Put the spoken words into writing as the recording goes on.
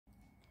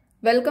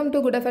Welcome to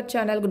Good Effort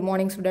channel. Good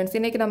morning students.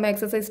 இன்னைக்கு நம்ம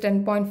exercise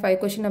 10.5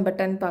 question number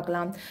 10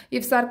 பார்க்கலாம்.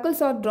 If circles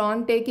are drawn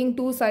taking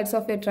two sides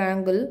of a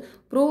triangle,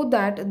 prove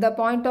that the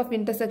point of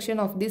intersection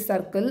of this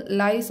circle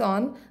lies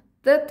on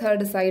the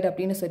third side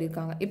அப்படினு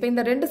சொல்லிருக்காங்க. இப்போ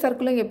இந்த ரெண்டு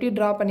சர்க்கிளும் எப்படி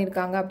draw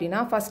பண்ணிருக்காங்க அப்படினா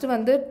ஃபர்ஸ்ட்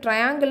வந்து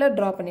ட்ரையாங்கிளை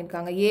டிரா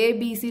பண்ணிருக்காங்க.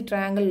 ABC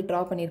ட்ரையாங்கிள்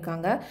டிரா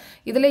பண்ணிருக்காங்க.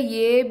 இதுல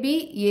AB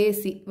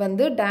AC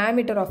வந்து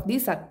diameter of the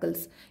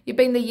circles.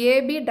 இப்போ இந்த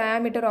AB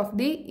diameter of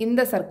the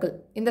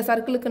இந்த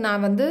சர்க்கிளுக்கு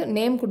நான் வந்து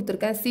நேம்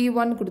கொடுத்திருக்கேன்.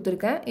 C1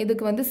 கொடுத்திருக்கேன்.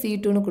 இதுக்கு வந்து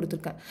C2 னு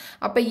கொடுத்திருக்கேன்.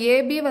 அப்ப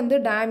AB வந்து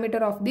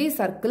diameter of the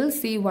circle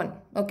C1.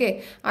 Okay.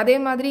 அதே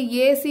மாதிரி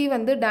AC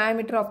வந்து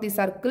diameter of the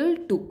circle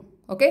 2.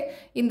 Okay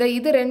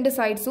இது ரெண்டு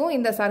சைட்ஸும்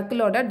இந்த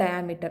சர்க்கிளோட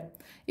டயாமீட்டர்.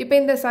 இப்போ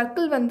இந்த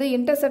சர்க்கிள் வந்து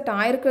இன்டர்செக்ட்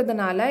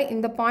ஆயிருக்கிறதுனால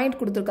இந்த பாயிண்ட்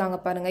கொடுத்துருக்காங்க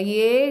பாருங்க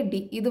AD.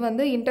 இது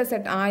வந்து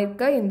இன்டர்செக்ட்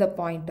ஆயிருக்க இந்த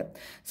பாயிண்ட்.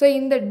 ஸோ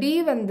இந்த D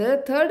வந்து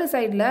தேர்டு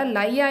சைடில்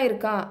லை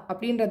ஆயிருக்கா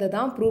அப்படின்றத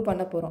தான் ப்ரூவ்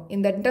பண்ண போகிறோம்.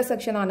 இந்த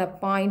இன்டர்செக்ஷன் ஆன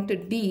பாயிண்ட்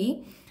D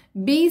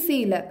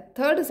BCயில்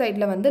தேர்டு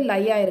சைடில் வந்து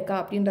லை ஆயிருக்கா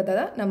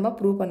அப்படின்றத நம்ம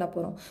ப்ரூவ் பண்ண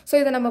போகிறோம். ஸோ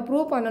இதை நம்ம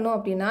ப்ரூவ் பண்ணணும்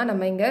அப்படின்னா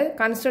நம்ம இங்கே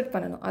கன்ஸ்ட்ரக்ட்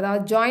பண்ணணும்,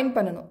 அதாவது ஜாயின்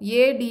பண்ணணும்.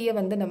 ADயை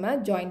வந்து நம்ம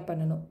ஜாயின்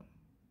பண்ணணும்.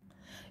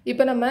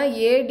 இப்போ நம்ம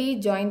AD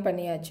ஜாயின்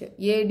பண்ணியாச்சு.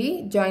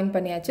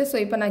 ஸோ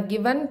இப்போ நான்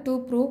given to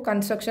prove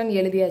construction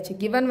எழுதியாச்சு.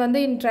 given வந்து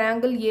in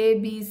triangle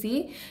ABC,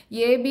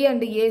 AB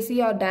and AC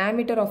are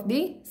diameter of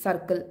the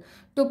circle.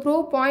 To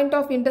prove point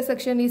of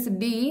intersection is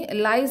D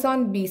lies on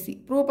BC.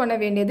 Prove பண்ண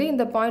வேண்டியது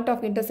இந்த point of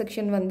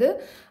intersection வந்து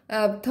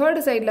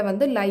third சைடில்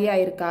வந்து லை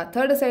ஆயிருக்கா.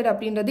 Third side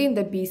அப்படின்றது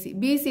இந்த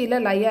BCயில்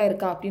லை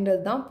ஆயிருக்கா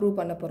அப்படின்றது தான் ப்ரூவ்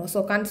பண்ண போகிறோம்.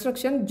 ஸோ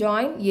கன்ஸ்ட்ரக்ஷன்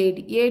ஜாயின்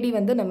AD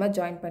வந்து நம்ம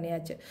ஜாயின்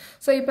பண்ணியாச்சு.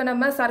 ஸோ இப்போ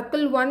நம்ம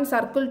சர்க்கிள் 1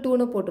 சர்க்கிள்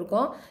 2னு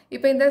போட்டிருக்கோம்.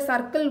 இப்போ இந்த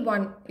சர்க்கிள்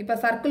 1 இப்போ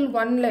சர்க்கிள்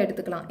 1ல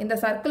எடுத்துக்கலாம். இந்த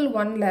circle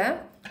 1ல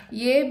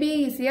AB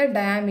is a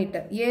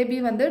diameter. AB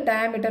வந்து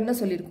டயாமீட்டர்னு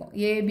சொல்லியிருக்கோம்.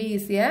 AB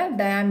is a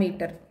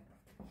diameter.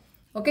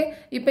 Okay.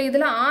 இப்போ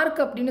இதில் ஆர்க்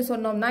அப்படின்னு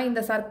சொன்னோம்னா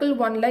இந்த சர்க்கிள்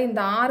 1ல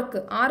இந்த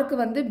ஆர்க்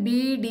வந்து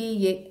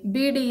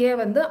BDA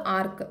வந்து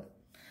arc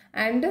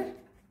and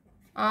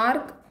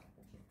arc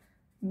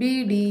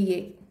BDA.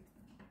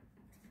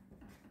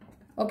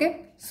 Okay.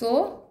 So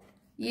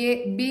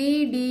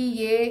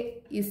BDA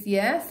is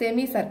a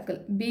semi circle.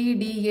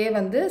 BDA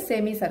வந்து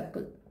செமி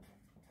சர்க்கிள்,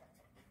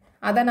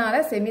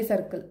 அதனால செமி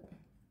சர்க்கிள்.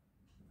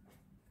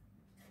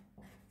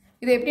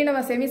 இது எப்படி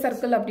நம்ம செமி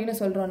சர்க்கிள் அப்படின்னு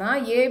சொல்றோம்னா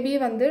AB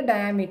வந்து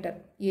டயாமீட்டர்,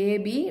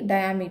 AB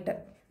டயாமீட்டர்.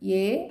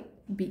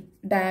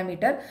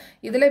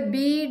 இதுல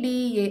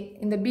BDA,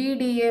 இந்த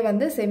BDA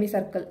வந்து செமி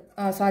சர்க்கிள்,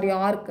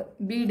 ஆர்க்.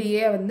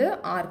 BDA வந்து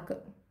ஆர்க்.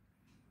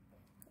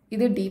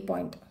 இது D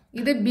பாயிண்ட்.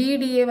 இது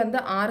BDA வந்து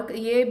ஆர்க்,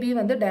 AB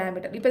வந்து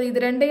டயாமீட்டர். இப்போ இது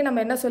ரெண்டையும்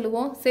நம்ம என்ன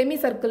சொல்லுவோம்? செமி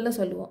சர்க்கிள்னு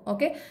சொல்லுவோம்.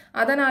 ஓகே.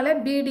 அதனால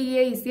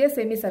BDA is a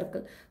semi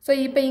circle. So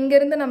இப்போ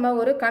இங்கேருந்து நம்ம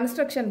ஒரு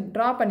கன்ஸ்ட்ரக்ஷன்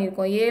ட்ரா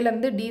பண்ணியிருக்கோம்.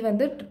 ஏலேருந்து D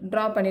வந்து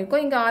ட்ரா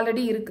பண்ணியிருக்கோம். இங்கே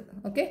ஆல்ரெடி இருக்கு.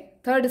 ஓகே.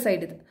 தேர்டு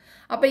சைடு இது.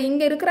 அப்போ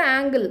இங்கே இருக்கிற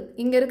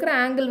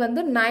ஆங்கிள்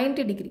வந்து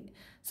 90 degree.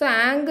 So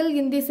angle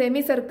in the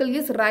semi circle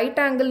is right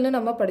ஆங்கிள்னு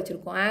நம்ம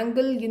படிச்சிருக்கோம்.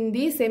 Angle in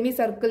the semi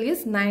circle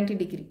is 90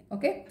 degree.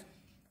 Okay.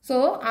 So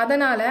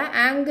அதனால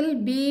ஆங்கிள்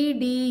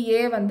BDA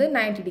வந்து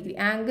 90 degree.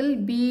 Angle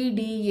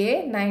BDA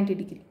 90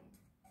 degree.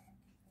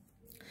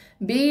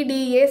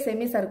 BDA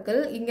semi circle,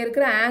 இங்க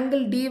இருக்கிற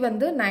ஆங்கிள் D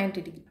வந்து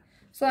 90 degree.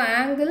 So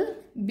angle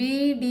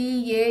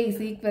BDA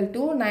is equal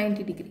to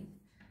 90 degree.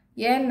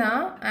 ஏன்னா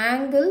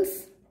angle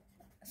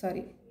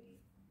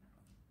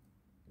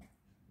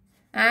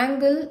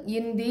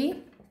in the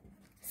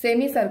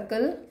semi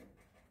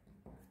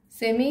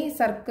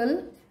circle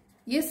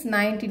is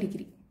 90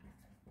 degree.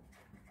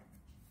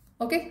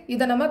 Okay.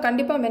 இதை நம்ம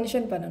கண்டிப்பாக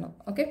mention பண்ணணும்.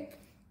 ஓகே.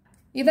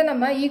 இதை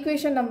நம்ம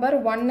ஈக்குவேஷன் நம்பர்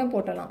 1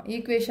 போட்டலாம்.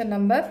 Equation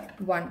number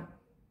 1.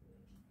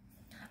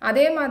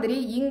 அதே மாதிரி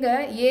இங்கே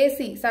AC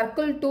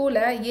சர்க்கிள் 2ல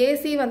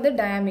AC வந்து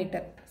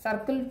டயாமீட்டர்.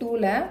 சர்க்கிள்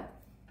 2ல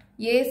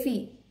AC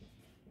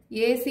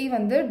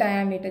வந்து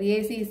diameter.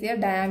 AC is a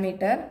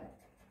diameter.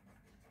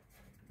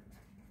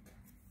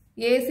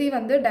 AC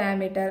வந்து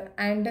diameter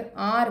and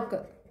arc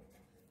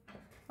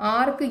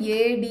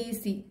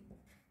ADC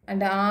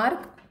and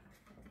arc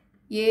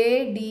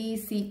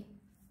ADC.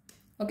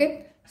 okay.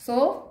 So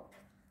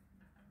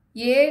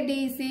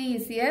ADC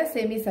is a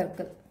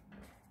semicircle.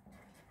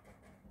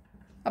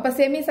 அப்ப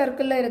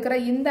semicircle இருக்கிற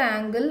இந்த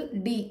ஆங்கிள்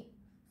D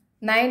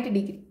 90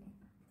 டிகிரி.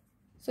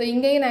 ஸோ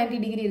இங்கேயும் 90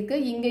 டிகிரி இருக்கு,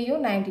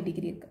 இங்கேயும் 90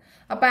 degree இருக்கு.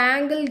 அப்ப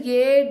ஆங்கிள்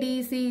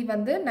ADC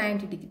வந்து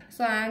 90 degree.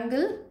 So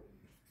angle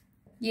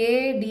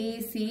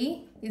ADC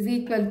is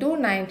equal to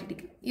 90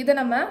 degree. இதை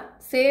நம்ம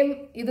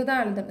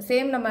இதுதான் எழுதணும்.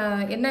 சேம் நம்ம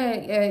என்ன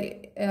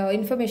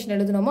இன்ஃபர்மேஷன்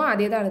எழுதணுமோ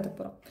அதே தான் எழுத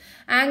போகிறோம்.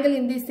 Angle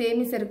in the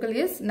semi circle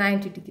is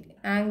 90 degree.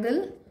 Angle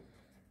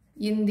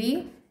in the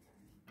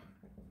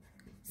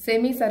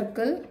semi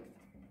circle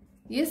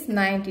is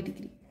 90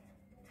 degree.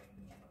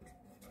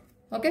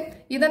 Okay.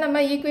 இதை நம்ம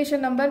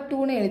ஈக்குவேஷன் நம்பர்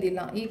 2ன்னு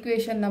எழுதிடலாம்.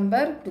 Equation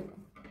number 2.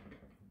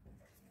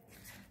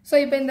 ஸோ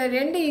இப்போ இந்த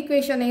ரெண்டு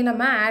ஈக்குவேஷனையும்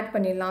நம்ம ஆட்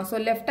பண்ணிடலாம். ஸோ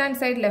லெஃப்ட் ஹேண்ட்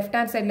சைடில்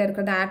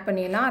இருக்கிறத ஆட்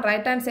பண்ணிடலாம்,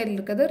 ரைட் ஹேண்ட் சைடில்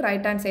இருக்கிறது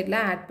ரைட் ஹேண்ட் சைடில்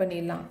ஆட்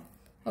பண்ணிடலாம்.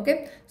 Okay.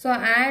 So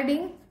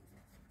adding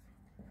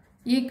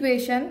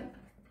equation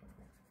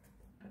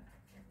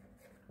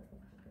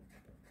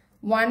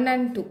 1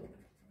 and 2.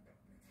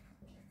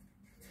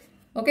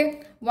 Okay,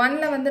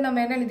 1ல வந்து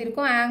நம்ம என்ன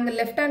எழுதியிருக்கோம், angle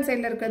left hand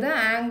sideல இருக்கிறது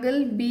angle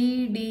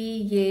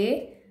BDA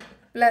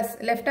plus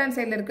left hand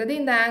sideல இருக்கிறது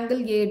இந்த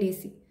angle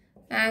ADC.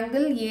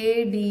 Angle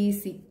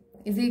ADC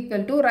is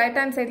equal to right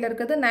hand sideல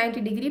இருக்கிறது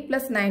 90 degree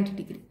plus 90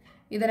 degree.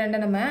 இது ரெண்டை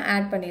நம்ம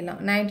add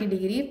பண்ணிடலாம். 90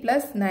 degree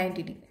plus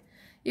 90 degree.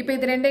 இப்போ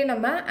இது ரெண்டையும்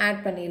நம்ம add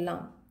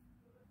பண்ணிடலாம்.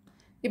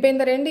 இப்போ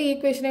இந்த ரெண்டு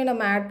ஈக்குவேஷனையும்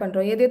நம்ம ஆட்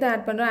பண்ணுறோம். எது எது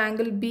ஆட் பண்ணுறோம்,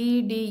 ஆங்கிள்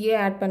BDA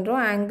ஆட்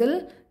பண்ணுறோம், ஆங்கிள்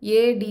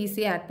ADC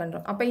ஆட்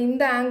பண்ணுறோம். அப்போ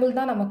இந்த ஆங்கிள்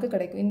தான் நமக்கு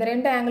கிடைக்கும். இந்த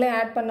ரெண்டு ஆங்கிளையும்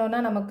ஆட் பண்ணோன்னா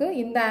நமக்கு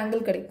இந்த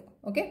ஆங்கிள் கிடைக்கும்.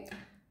 ஓகே,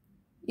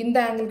 இந்த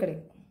ஆங்கிள்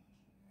கிடைக்கும்,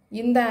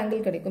 இந்த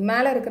ஆங்கிள் கிடைக்கும்,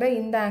 மேலே இருக்கிற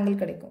இந்த ஆங்கிள்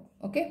கிடைக்கும்.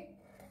 ஓகே,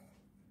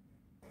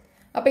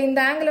 அப்போ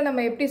இந்த ஆங்கிளை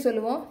நம்ம எப்படி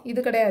சொல்லுவோம், இது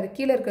கிடையாது,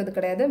 கீழே இருக்கிறது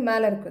கிடையாது,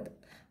 மேலே இருக்கிறது.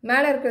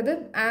 மேலே இருக்கிறது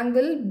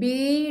ஆங்கிள்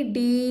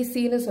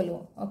BDCன்னு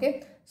சொல்லுவோம். Okay,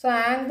 so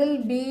angle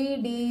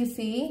BDC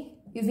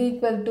is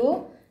equal to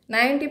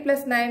 90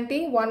 plus 90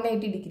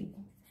 180 degree.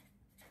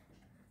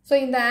 So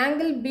இந்த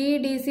angle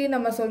BDC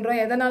நம்ம சொல்றோம்,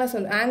 எதனால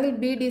சொல்றோம், angle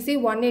BDC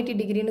 180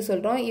 degree னு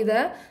சொல்றோம். இத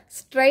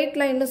straight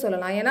line னு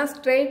சொல்லலாம். ஏன்னா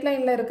straight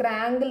line ல இருக்கிற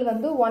angle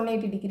வந்து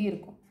 180 degree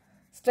இருக்கும்.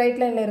 straight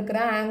line ல இருக்கிற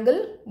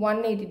angle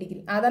 180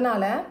 degree.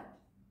 அதனால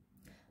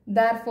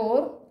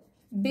therefore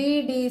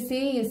BDC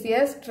is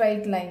a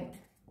straight line.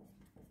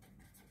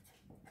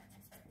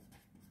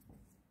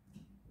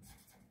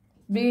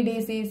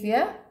 BDC is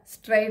a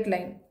straight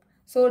line.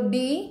 So D,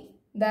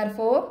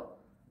 therefore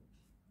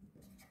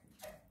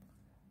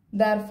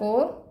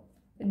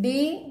D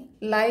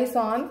lies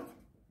on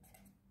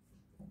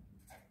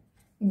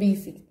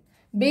BC.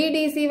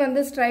 BDC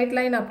வந்து straight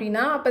line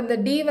அப்படினா, அப்ப இந்த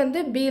D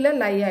வந்து B ல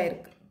lie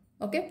ஆயிருக்கு.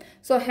 Okay,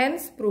 so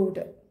hence proved.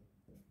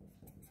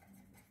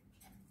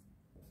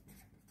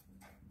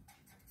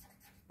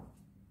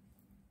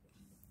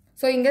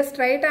 So இங்க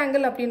straight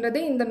angle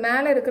அப்படின்றது இந்த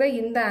மேல இருக்கிற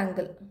இந்த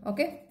angle.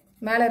 Okay,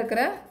 மேல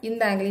இருக்கிற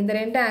இந்த angle, இந்த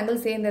ரெண்டு angle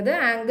சேர்ந்தது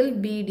angle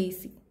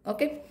BDC.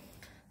 Okay,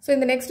 so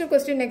இந்த next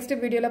question next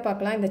videoல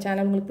பார்க்கலாம். இந்த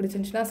channel உங்களுக்கு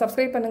பிடிச்சிருந்துச்சுனா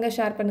subscribe பண்ணுங்க,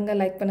 share பண்ணுங்க,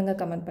 like பண்ணுங்க,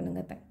 comment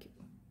பண்ணுங்க. Thank you.